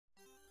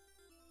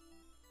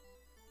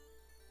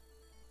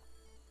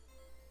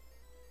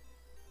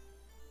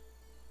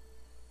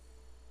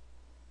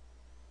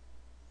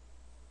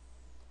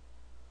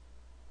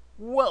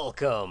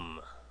Welcome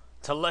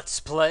to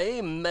Let's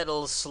Play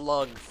Metal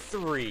Slug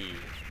 3.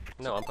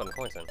 No, I'm putting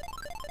coins in.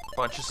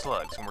 Bunch of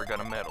slugs, and we're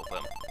gonna metal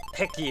them.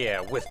 Heck yeah,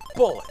 with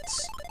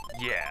bullets.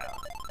 Yeah.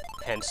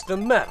 Hence the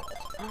metal.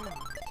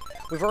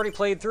 We've already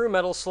played through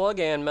Metal Slug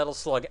and Metal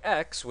Slug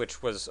X,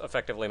 which was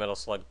effectively Metal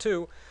Slug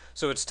 2,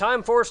 so it's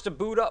time for us to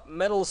boot up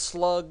Metal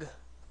Slug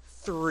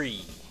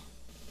 3.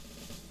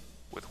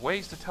 With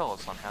ways to tell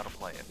us on how to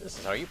play it. This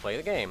is how you play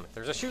the game.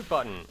 There's a shoot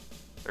button.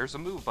 There's a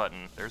move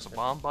button, there's a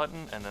bomb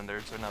button, and then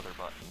there's another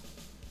button.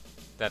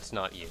 That's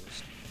not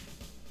used.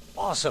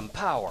 Awesome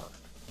power.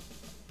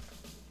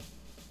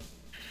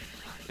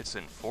 It's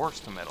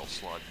enforced to Metal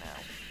Slug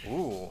now.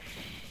 Ooh.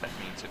 That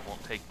means it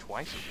won't take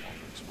twice as long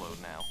to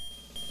explode now.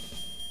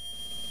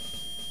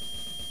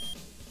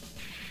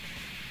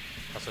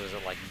 Also, is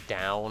it like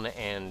down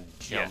and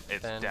jump? Yeah,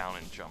 it's then? down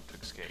and jump to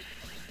escape.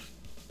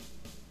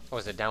 Oh,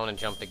 is it down and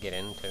jump to get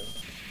in too?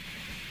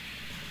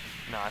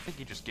 No, I think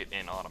you just get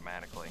in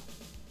automatically.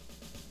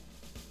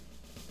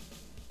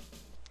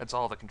 That's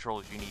all the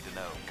controls you need to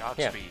know.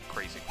 Godspeed,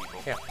 crazy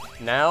people. Yeah.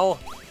 Now,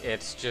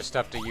 it's just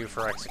up to you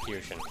for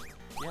execution.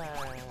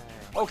 Yay!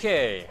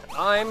 Okay,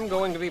 I'm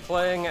going to be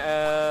playing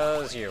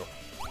as you.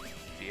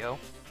 Theo?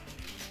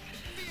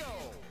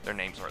 Their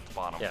names are at the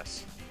bottom.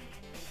 Yes.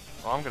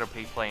 Well, I'm gonna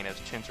be playing as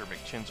Chinzer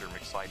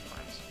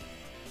McSideburns.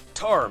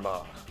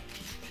 Tarma.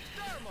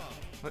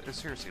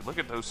 Seriously, look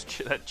at those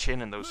that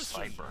chin and those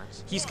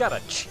sideburns. He's got a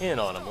chin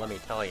on him, let me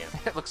tell you.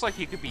 It looks like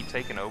he could be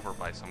taken over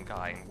by some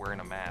guy and wearing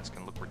a mask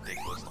and look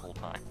ridiculous the whole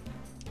time.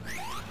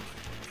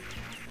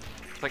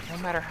 Like, no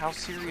matter how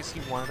serious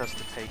he wanted us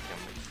to take him,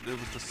 it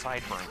was the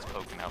sideburns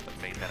poking out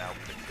that made that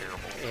outfit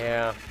terrible.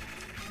 Yeah.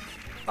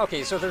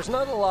 Okay, so there's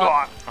not a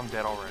lot... Oh, I'm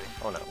dead already.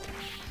 Oh no.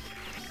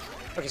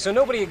 Okay, so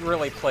nobody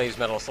really plays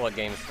Metal Slug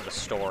games for the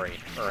story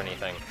or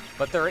anything,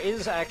 but there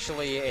is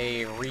actually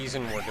a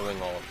reason we're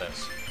doing all of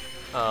this.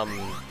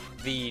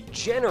 The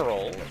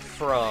General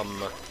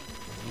from...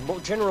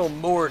 General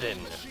Morden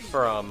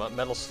from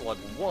Metal Slug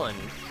 1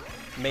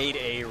 made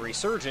a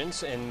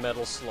resurgence in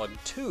Metal Slug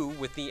 2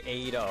 with the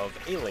aid of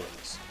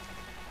aliens.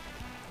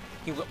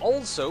 He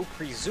also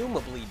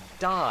presumably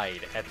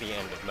died at the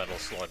end of Metal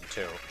Slug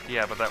 2.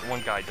 Yeah, but that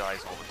one guy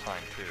dies all the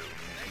time, too.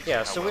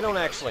 Yeah, so we don't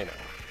actually know.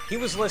 He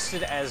was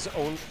listed as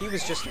he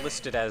was just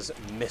listed as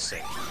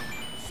missing.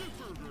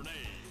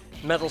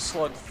 Metal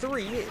Slug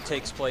 3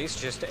 takes place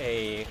just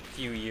a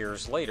few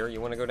years later.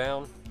 You want to go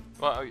down?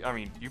 Well, I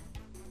mean, you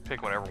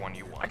pick whatever one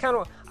you want. I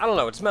don't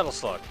know, it's Metal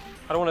Slug.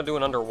 I don't want to do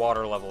an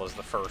underwater level as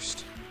the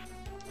first.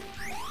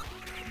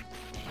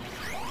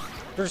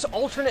 There's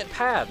alternate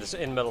paths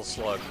in Metal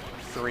Slug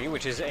 3,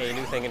 which is a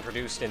new thing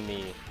introduced in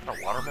the A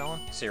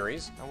watermelon?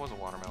 series. That was a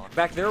watermelon.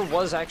 Back there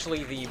was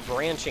actually the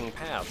branching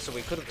path, so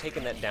we could have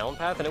taken that down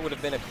path and it would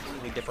have been a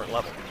completely different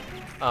level.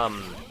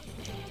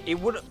 It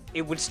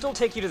would still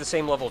take you to the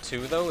same level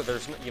too, though.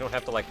 You don't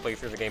have to like play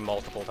through the game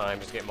multiple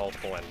times to get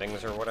multiple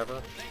endings or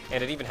whatever.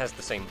 And it even has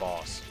the same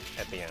boss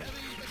at the end.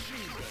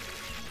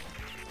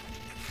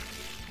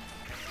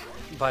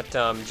 But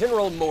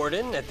General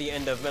Morden at the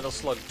end of Metal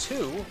Slug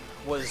 2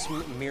 was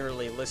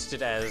merely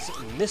listed as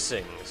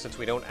missing, since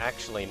we don't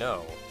actually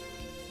know.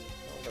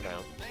 I'll go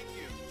down.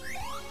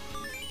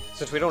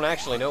 Since we don't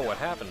actually know what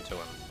happened to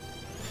him.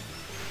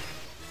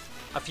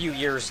 A few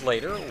years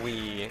later,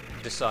 we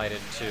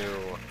decided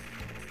to...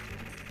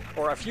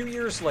 Or a few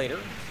years later,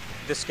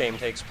 this game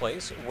takes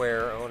place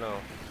where... Oh no.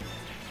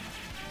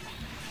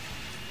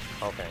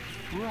 Okay.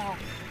 Oh,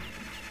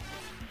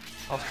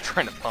 they're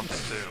trying to pump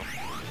it too.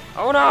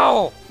 Oh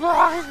no!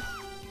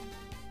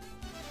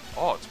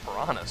 Oh, it's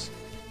piranhas.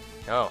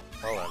 Oh,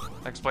 hold on.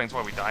 That explains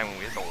why we die when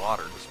we hit the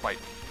water, despite,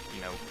 you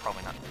know,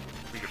 probably not...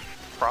 We could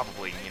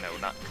probably, you know,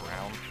 not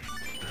drown.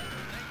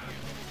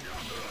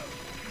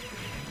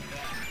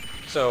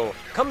 So,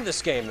 come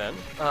this game then,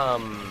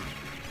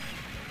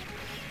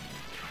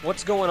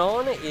 what's going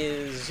on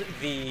is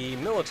the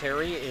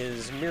military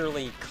is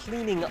merely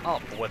cleaning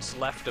up what's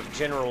left of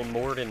General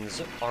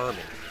Morden's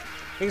army.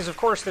 Because of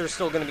course there's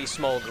still going to be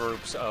small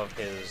groups of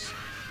his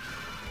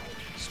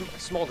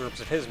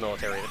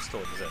military that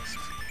still exists.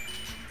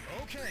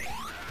 Okay.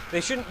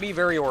 They shouldn't be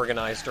very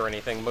organized or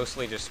anything,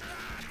 mostly just...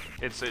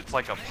 It's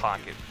like a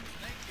pockets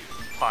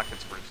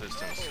of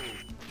resistance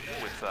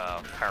with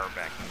power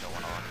backing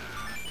going on.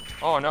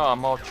 Oh no,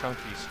 I'm all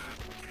chunkies.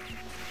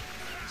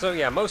 So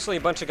yeah, mostly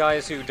a bunch of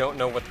guys who don't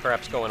know what the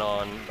crap's going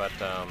on, but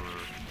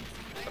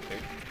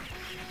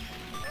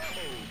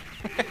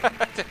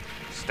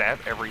Stab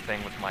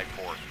everything with my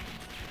fork.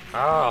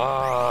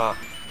 Ah!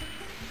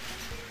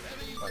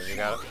 Oh, you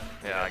got it?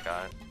 Yeah, I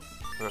got it.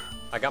 Ugh.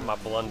 I got my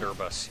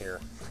blunderbuss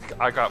here.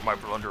 I got my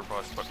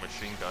blunderbuss, but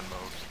machine gun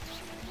mode.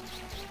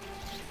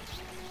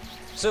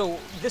 So,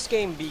 this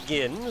game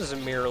begins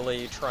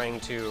merely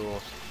trying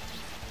to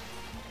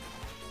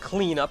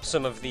clean up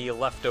some of the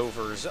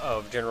leftovers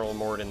of General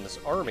Morden's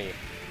army.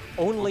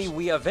 Only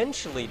we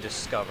eventually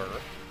discover...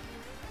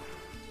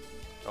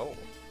 Oh.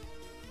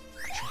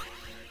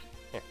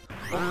 Yeah.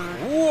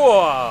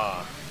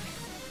 Whoa!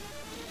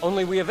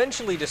 Only we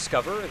eventually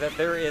discover that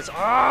there is...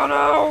 Oh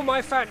no!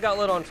 My fat got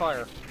lit on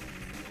fire.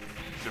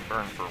 Should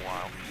burn for a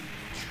while.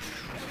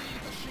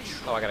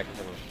 Oh, I gotta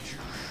continue.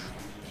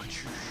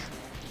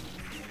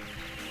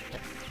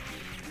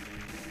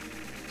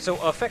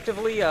 So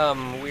effectively,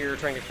 we're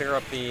trying to clear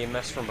up the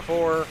mess from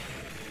before.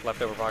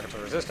 Leftover pockets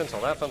of resistance,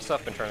 all that fun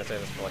stuff. Been trying to say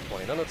this for like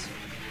 20 minutes.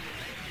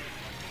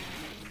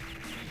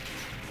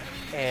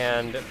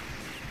 And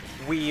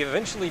we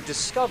eventually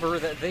discover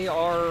that they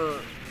are...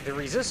 The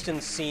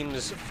resistance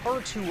seems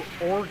far too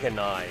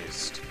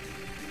organized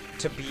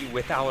to be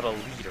without a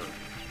leader.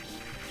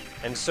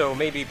 And so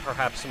maybe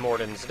perhaps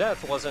Morden's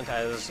death wasn't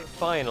as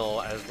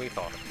final as we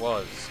thought it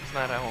was. Isn't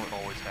that how it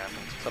always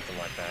happens? Something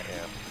like that,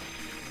 yeah.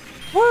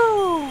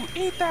 Woo!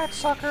 Eat that,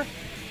 sucker!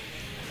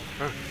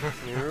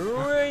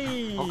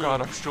 Oh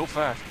god, I'm still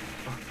fat.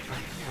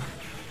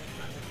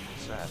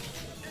 Sad.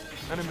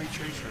 Enemy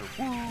chaser.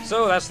 Woo!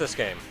 So that's this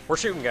game. We're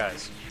shooting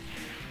guys.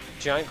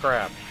 Giant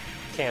crab.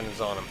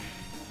 Cannons on them.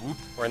 Whoop.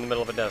 We're in the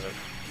middle of a desert.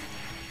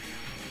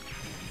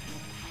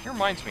 It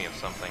reminds me of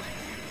something.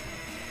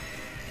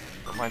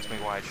 It reminds me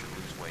why I should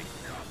lose weight.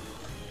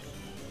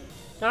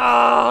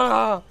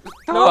 Ah!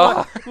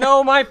 No,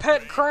 no, my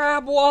pet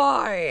crab,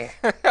 why?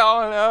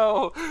 Oh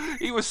no!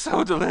 He was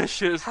so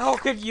delicious! How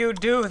could you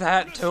do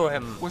that to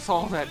him? With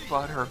all that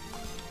butter.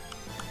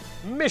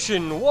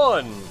 Mission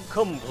 1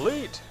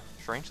 complete.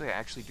 Strangely, I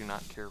actually do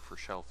not care for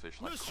shellfish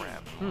like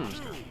crab.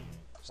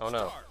 Oh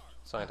no.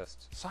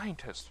 Scientists.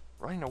 Scientists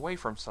running away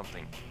from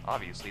something.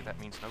 Obviously, that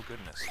means no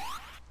goodness.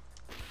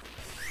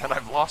 And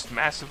I've lost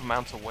massive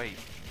amounts of weight.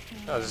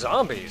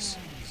 Zombies.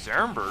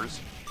 Zambers?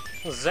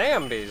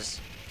 Zambies.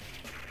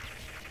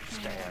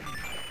 Stab.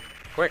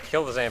 Quick,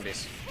 kill the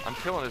zombies. I'm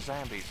killing the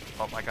zombies.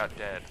 Oh, I got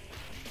dead.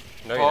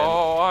 No, you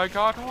Oh, I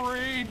got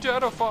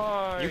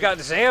re-deadified! didn't. You got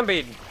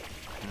zambied.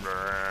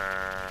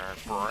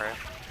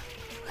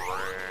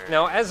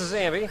 Now, as a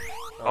zombie...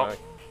 Oh.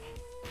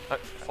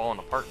 Falling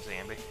apart,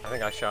 Zambi. I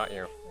think I shot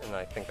you, and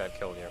I think that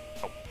killed you.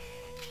 Oh.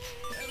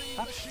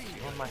 Stop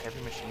shooting on my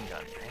heavy machine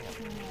gun. Damn.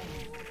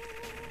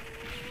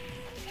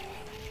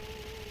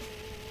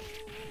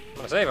 I'm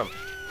gonna save him.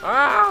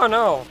 Ah,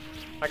 no!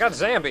 I got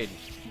zambied.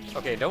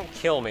 Okay, don't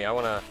kill me. I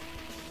wanna...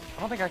 I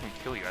don't think I can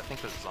kill you. I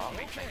think the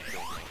zombie thing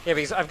killed me. Yeah,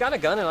 because I've got a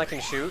gun and I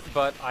can shoot,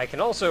 but I can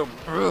also...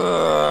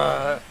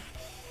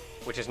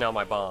 Which is now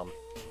my bomb.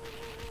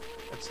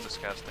 That's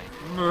disgusting.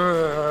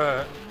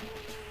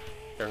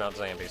 They're not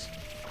zombies.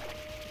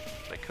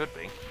 They could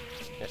be.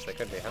 Yes, they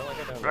could be. How do I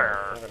get down there?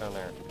 How do I go down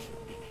there?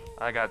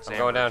 I got I'm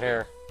going down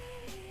here.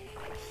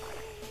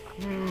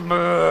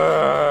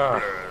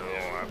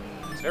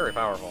 It's very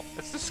powerful.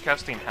 It's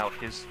disgusting how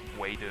his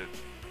way to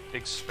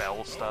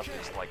expel stuff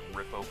is like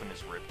rip open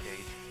his rib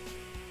cage.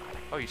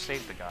 Oh, you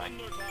saved the guy.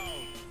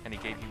 And he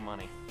gave you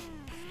money.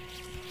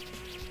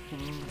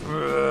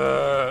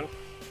 What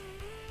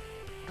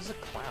is a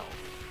cloud?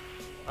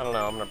 I don't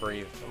know. I'm gonna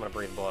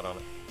breathe blood on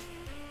it.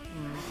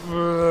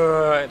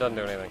 It doesn't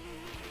do anything.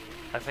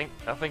 I think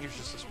it's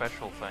just a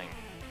special thing.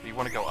 Do you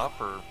want to go up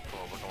or...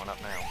 Well, we're going up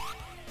now.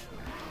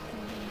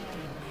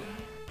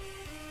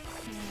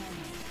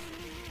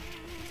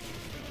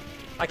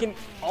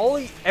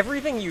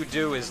 Everything you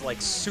do is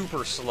like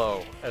super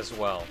slow as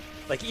well.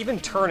 Like even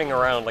turning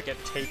around, like it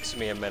takes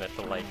me a minute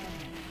to like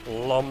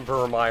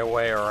lumber my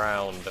way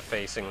around to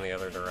facing the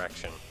other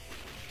direction.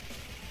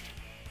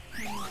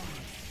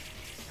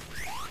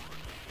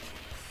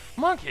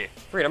 Monkey!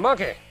 Freedom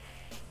monkey!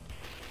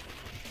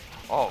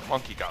 Oh,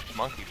 monkey got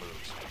monkey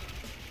moves.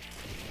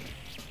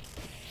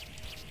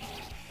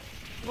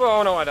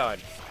 Oh no, I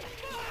died.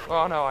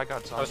 Oh no, I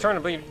got zombie. I was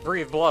trying to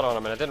breathe blood on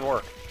him and it didn't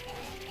work.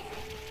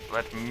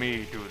 Let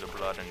me do the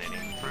blood and any.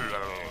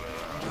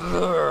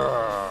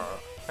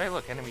 Hey,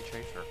 look, enemy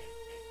chaser.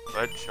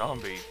 Red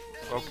zombie.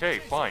 Okay,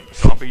 fine.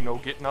 Zombie no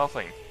get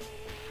nothing.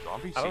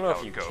 Zombie see how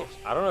it goes.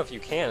 I don't know if you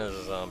can as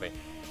a zombie.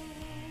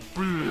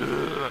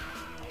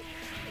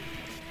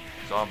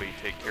 Zombie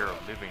take care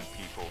of living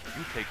people.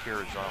 You take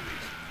care of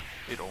zombies.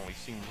 It only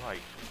seemed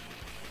right.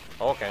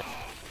 Okay.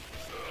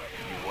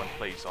 You want to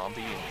play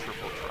zombie in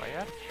triple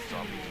triad?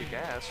 Zombie kick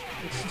ass.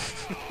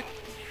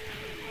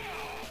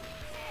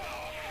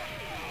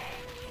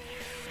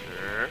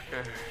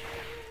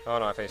 Oh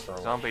no, I faced the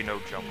wrong one. Zombie no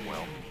jump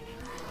well.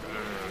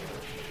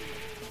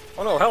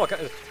 Oh no,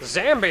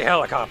 Zambi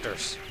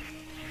helicopters!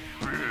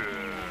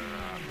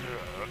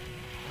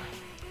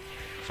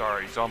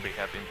 Sorry, zombie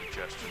have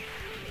indigestion.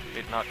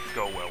 It not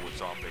go well with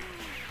zombie.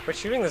 Quit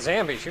shooting the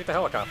Zambi, shoot the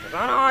helicopters.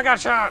 Oh no, I got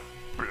shot!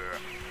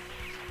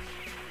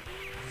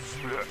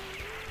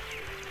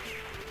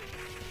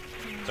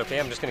 It's okay,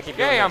 I'm just gonna keep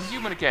going. Yay, I'm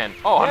human again!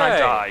 Oh, and I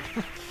died.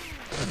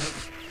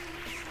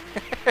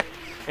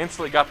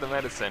 Instantly got the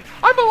medicine.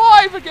 I'm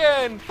alive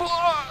again!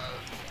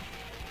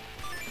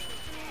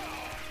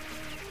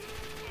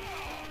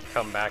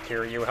 Come back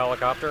here, you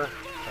helicopter.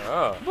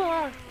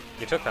 Oh.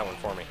 You took that one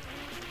for me.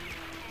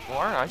 Well,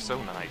 aren't I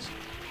so nice?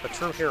 The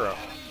true hero.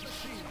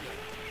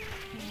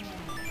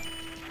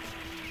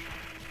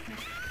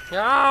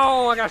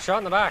 Oh, I got shot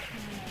in the back.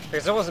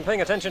 Because I wasn't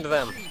paying attention to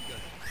them.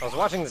 I was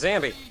watching the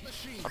zombie.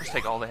 I'll just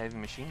take all the heavy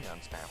machine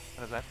guns now.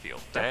 How does that feel?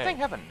 Does that Dang. thing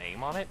have a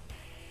name on it?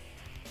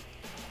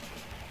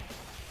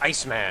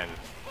 Iceman.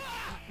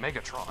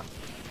 Megatron.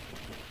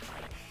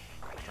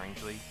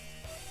 Strangely.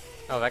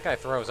 Oh, that guy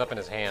throws up in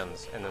his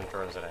hands and then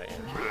throws it at you.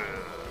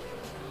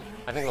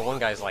 I think the one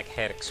guy's like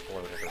head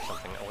exploded or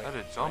something. Oh, wait. How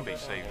did zombies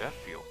say that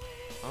feel?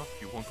 Huh?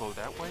 You won't go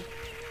that way?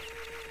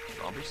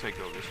 Zombies say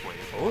go this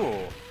way.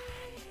 Ooh.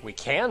 We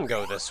can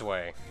go this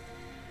way.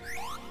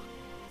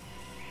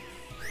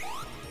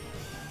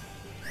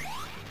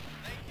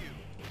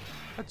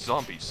 What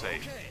zombies say?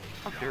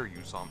 How dare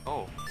you, zombie?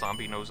 Oh,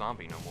 zombie no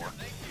more.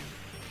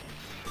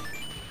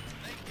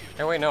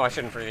 Hey, wait, no, I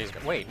shouldn't free these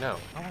guys. Wait, no.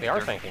 Oh, They are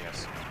they're- thanking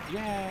us.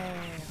 Yay!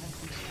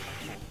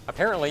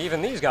 Apparently,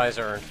 even these guys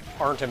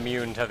aren't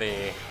immune to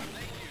the...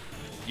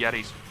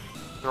 Yetis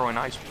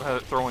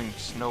throwing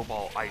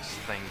snowball ice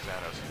things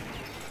at us.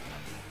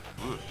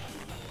 Ugh.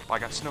 Oh, I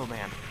got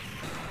snowman.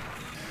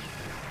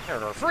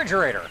 There's a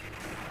refrigerator.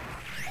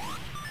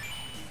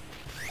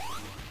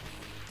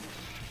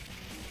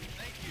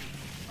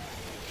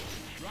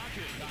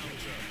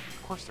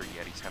 Of course their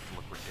Yetis have to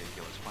look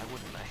ridiculous. Why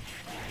wouldn't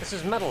they? This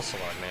is Metal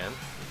Slug, man.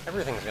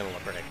 Everything's gonna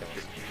look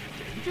ridiculous.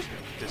 Did he just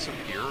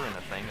disappear in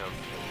a thing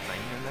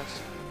in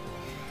this?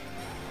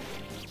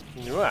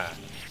 Yeah.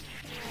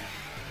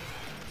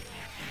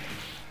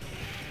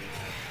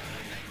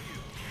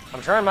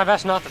 I'm trying my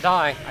best not to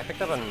die. I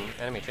picked up an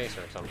enemy chaser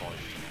at some point.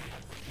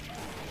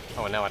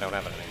 Oh, and now I don't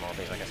have it anymore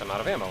because I guess I'm out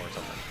of ammo or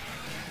something.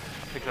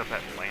 I picked up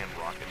that land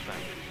rocket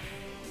thing.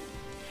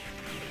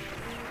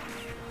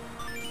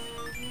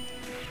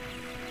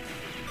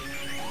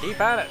 Keep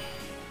at it.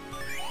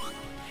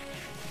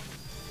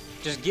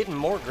 Just getting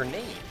more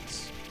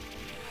grenades.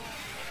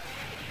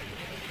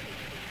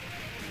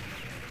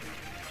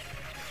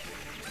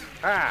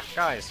 Ah,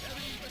 guys.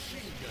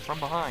 From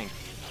behind.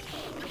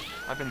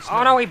 I've been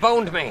Oh no, he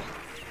boned me.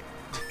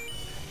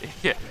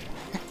 Yeah.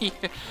 Yeah.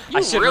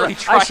 I should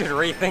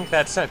rethink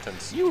that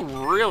sentence. You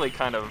really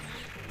kind of...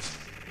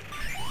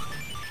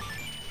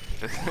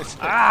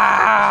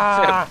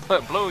 Ah!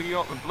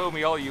 blow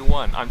me all you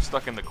want. I'm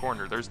stuck in the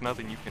corner. There's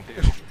nothing you can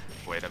do.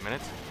 Wait a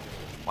minute.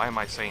 Why am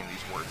I saying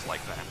these words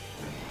like that?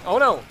 Oh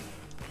no!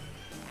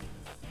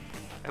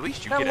 At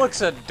least you That get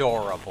looks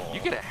adorable.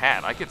 You get a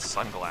hat. I get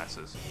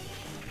sunglasses.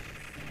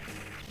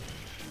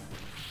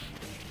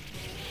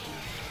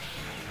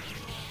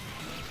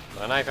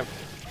 Gonna knife him.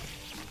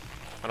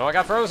 Oh no, I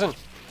got frozen.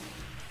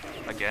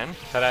 Again?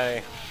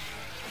 Today.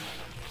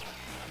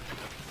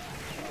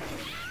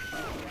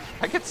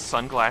 I get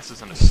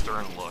sunglasses and a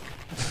stern look.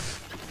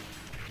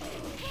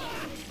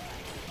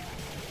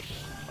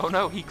 Oh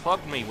no, he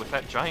clubbed me with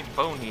that giant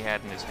bone he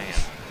had in his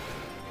hand.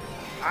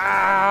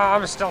 Ah,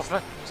 I'm still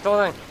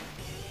in.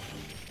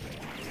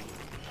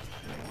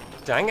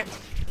 Dang it.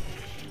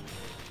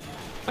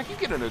 Like, you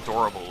get an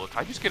adorable look.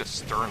 I just get a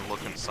stern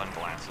look and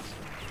sunglasses.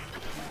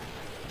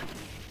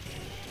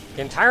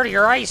 Getting tired of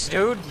your ice,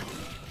 dude.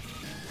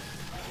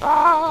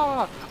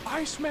 Ah!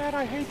 Iceman,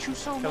 I hate you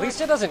so much. At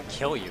least it doesn't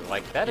kill you.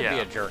 Like, that'd be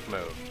Yeah. a jerk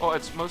move. Well,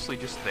 it's mostly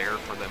just there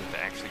for them to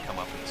actually come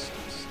up and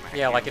smack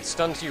Yeah, you. like it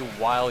stuns you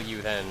while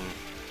you then...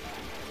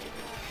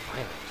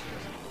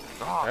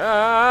 Ah.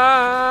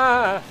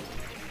 Ah!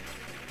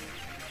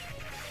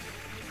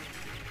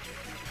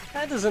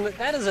 That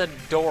is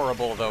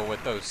adorable, though,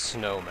 with those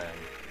snowmen.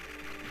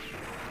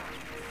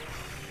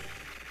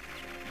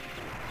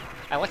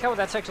 I like how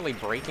that's actually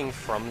breaking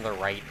from the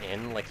right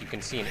in. Like, you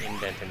can see an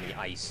indent in the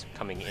ice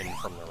coming in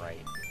from the right.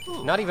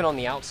 Ooh. Not even on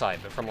the outside,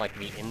 but from, like,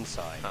 the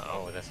inside.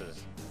 Uh-oh. Oh, this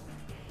is...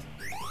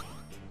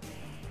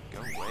 Go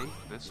away?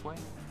 This way?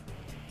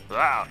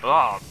 Ah!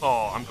 Ah!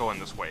 Oh, I'm going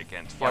this way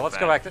again. Yeah, Fuck let's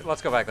that. go back.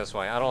 Let's go back this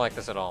way. I don't like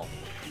this at all.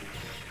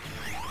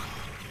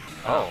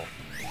 Oh.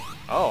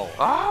 Oh.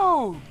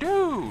 Oh,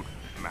 dude!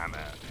 Mama.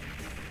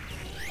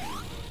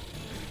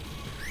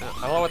 I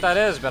don't know what that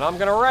is, but I'm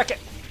gonna wreck it.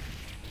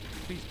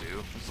 Please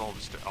do. It's all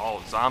just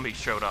all zombies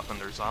showed up and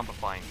they're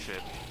zombifying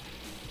shit.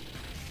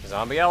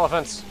 Zombie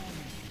elephants.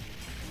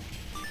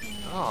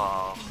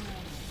 Oh.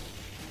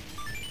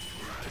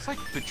 It's like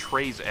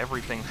betrays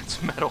everything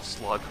that's Metal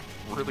Slug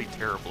really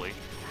terribly.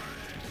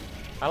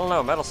 I don't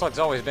know. Metal Slug's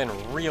always been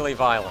really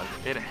violent.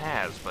 It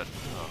has, but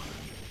ugh.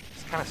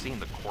 Just kind of seeing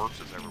the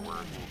corpses everywhere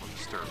is a little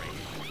disturbing.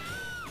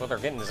 Well, they're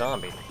getting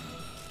zombied.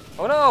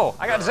 Oh no!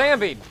 I got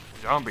zombied.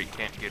 Zombie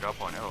can't get up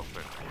on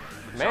elephant.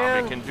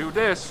 Man. Zombie can do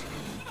this.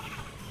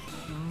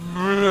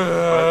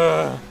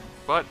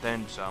 But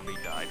then zombie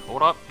died.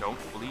 Hold up, don't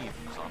leave.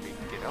 Zombie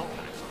can get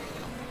elephant.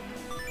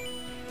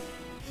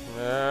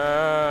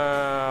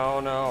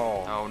 Oh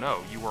no. Oh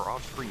no, you were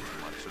off screen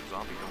too much, so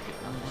zombie don't get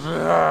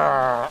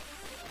elephant.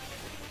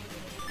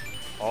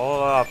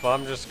 Hold up,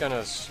 I'm just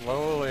gonna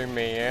slowly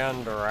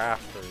meander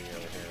after you here.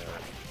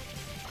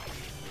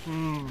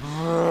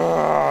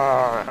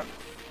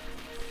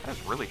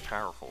 That's really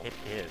powerful. It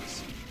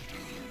is.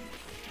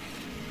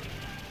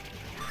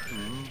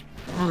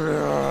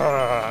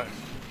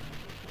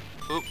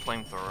 Oop,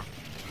 flamethrower.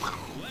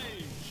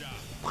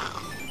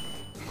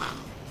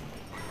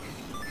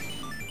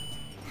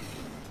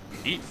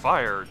 Eat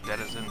fire,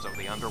 denizens of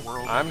the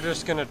underworld. I'm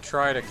just gonna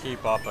try to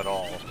keep up at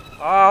all.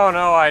 Oh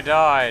no, I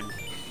died.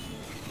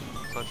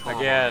 Such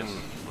Again.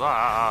 horrors.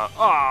 Ah,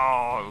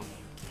 oh.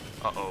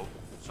 Uh-oh.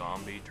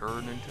 Zombie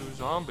turned into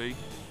zombie.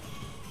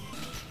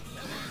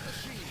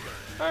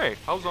 Hey,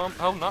 how's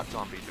not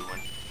zombie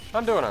doing?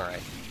 I'm doing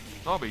alright.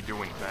 Zombie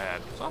doing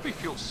bad. Zombie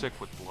feels sick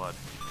with blood.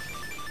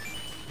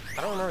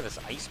 I don't remember this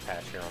ice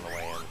patch here on the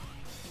way in.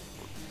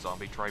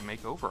 Zombie try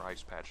makeover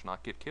ice patch,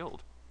 not get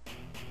killed.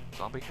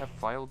 Zombie have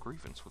vile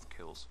grievance with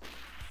kills.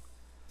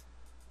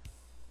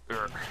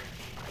 Urgh.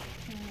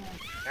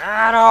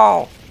 Ah,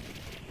 no!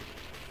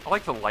 I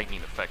like the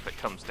lightning effect that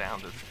comes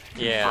down to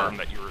Yeah. confirm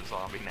that you're a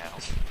zombie now.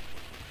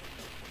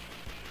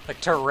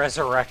 Like to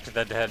resurrect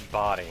the dead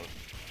body.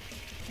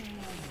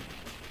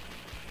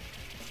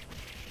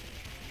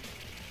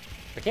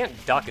 We can't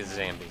duck as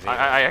zombies either.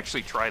 I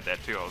actually tried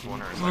that too. I was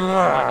wondering, like,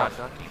 why not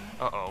ducking?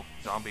 Uh-oh,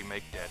 zombie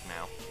make dead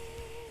now.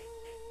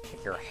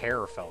 Your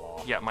hair fell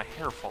off. Yeah, my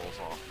hair falls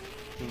off.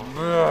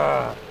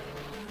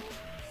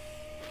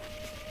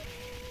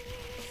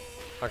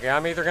 Okay,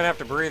 I'm either gonna have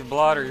to breathe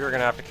blood or you're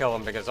gonna have to kill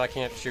him because I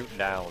can't shoot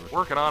down.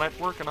 Working on it,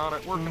 working on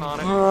it, working on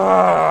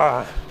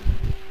it.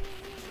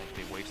 Make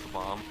me waste the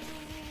bomb.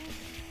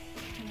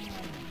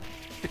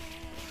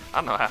 I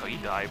don't know how he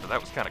died, but that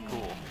was kind of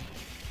cool.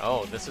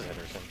 Oh, this is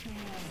interesting.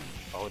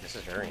 Oh, this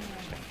is very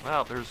interesting.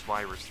 Well, there's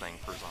virus thing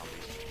for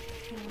zombies.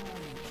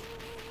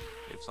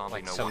 If zombie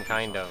Like no some one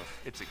kind of...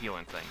 It's a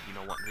healing thing. You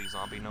don't want to be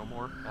zombie no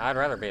more? I'd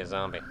rather be a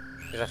zombie.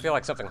 Because I feel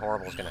like something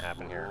horrible is going to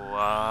happen here.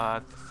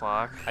 What the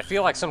fuck? I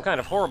feel like some kind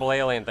of horrible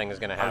alien thing is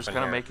going to happen I was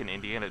gonna here. make an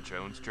Indiana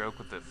Jones joke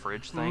with the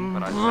fridge thing,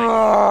 but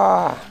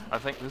I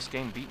think this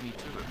game beat me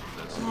to it with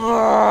this.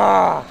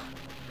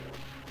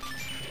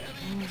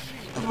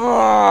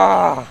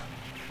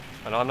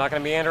 I know I'm not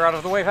going to meander out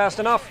of the way fast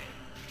enough.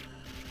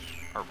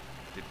 Or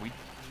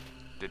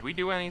did we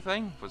do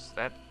anything? Was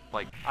that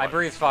like? I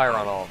breathe fire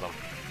on all of them.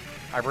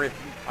 I breathe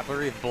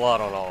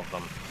blood on all of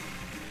them.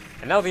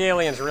 And now the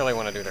aliens really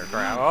want to do their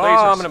crap. Oh,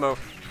 Lasers. I'm gonna move.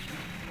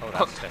 Oh,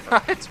 that's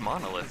different. It's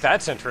monolith.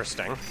 That's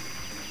interesting.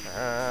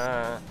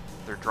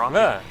 They're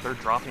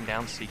dropping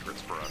down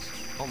secrets for us.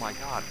 Oh my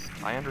god,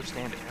 I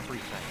understand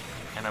everything,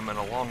 and I'm in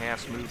a long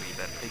ass movie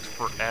that takes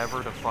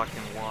forever to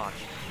fucking watch.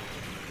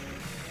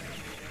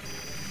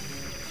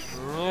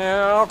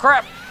 Oh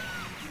crap!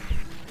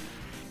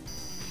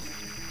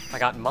 I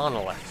got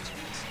monolith.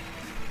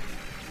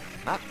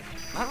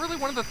 Not really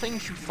one of the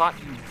things you thought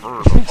you'd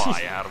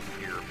verbify out of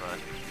here, but.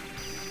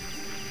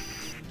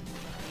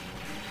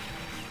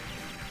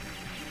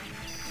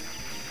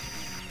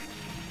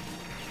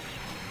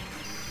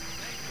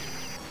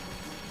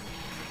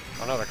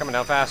 Oh no, they're coming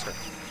down faster.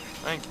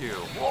 Thank you.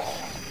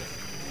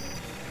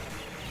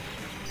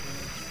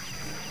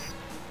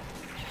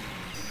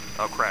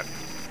 Oh crap.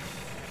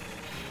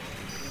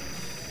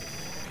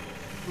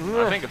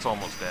 I think it's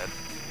almost dead.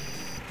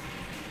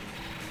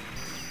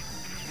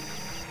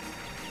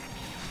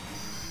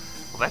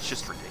 Well, that's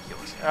just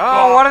ridiculous.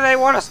 Oh, what do they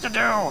want us to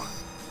do?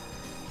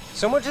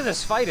 So much of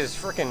this fight is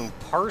frickin'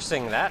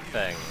 parsing that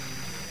thing.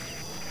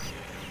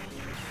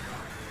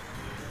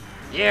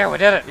 Yeah, we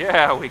did it!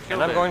 Yeah, we killed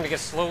And I'm it. going to get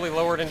slowly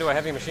lowered into a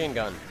heavy machine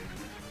gun.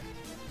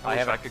 I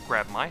wish I could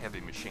grab my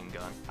heavy machine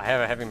gun. I have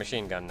a heavy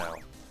machine gun now.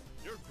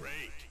 You're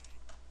great.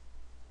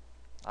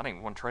 I don't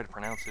even want to try to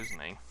pronounce his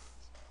name.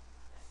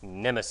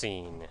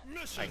 Nemesine,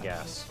 I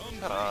guess.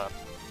 Shut up.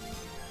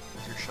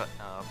 You're shutting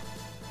up.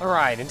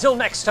 Alright, until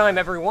next time,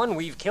 everyone,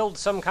 we've killed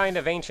some kind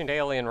of ancient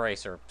alien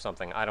race or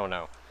something. I don't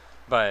know.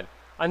 But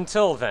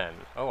until then...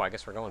 Oh, I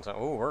guess we're going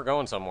we're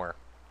going somewhere.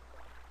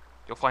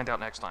 You'll find out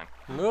next time.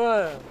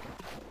 Ah.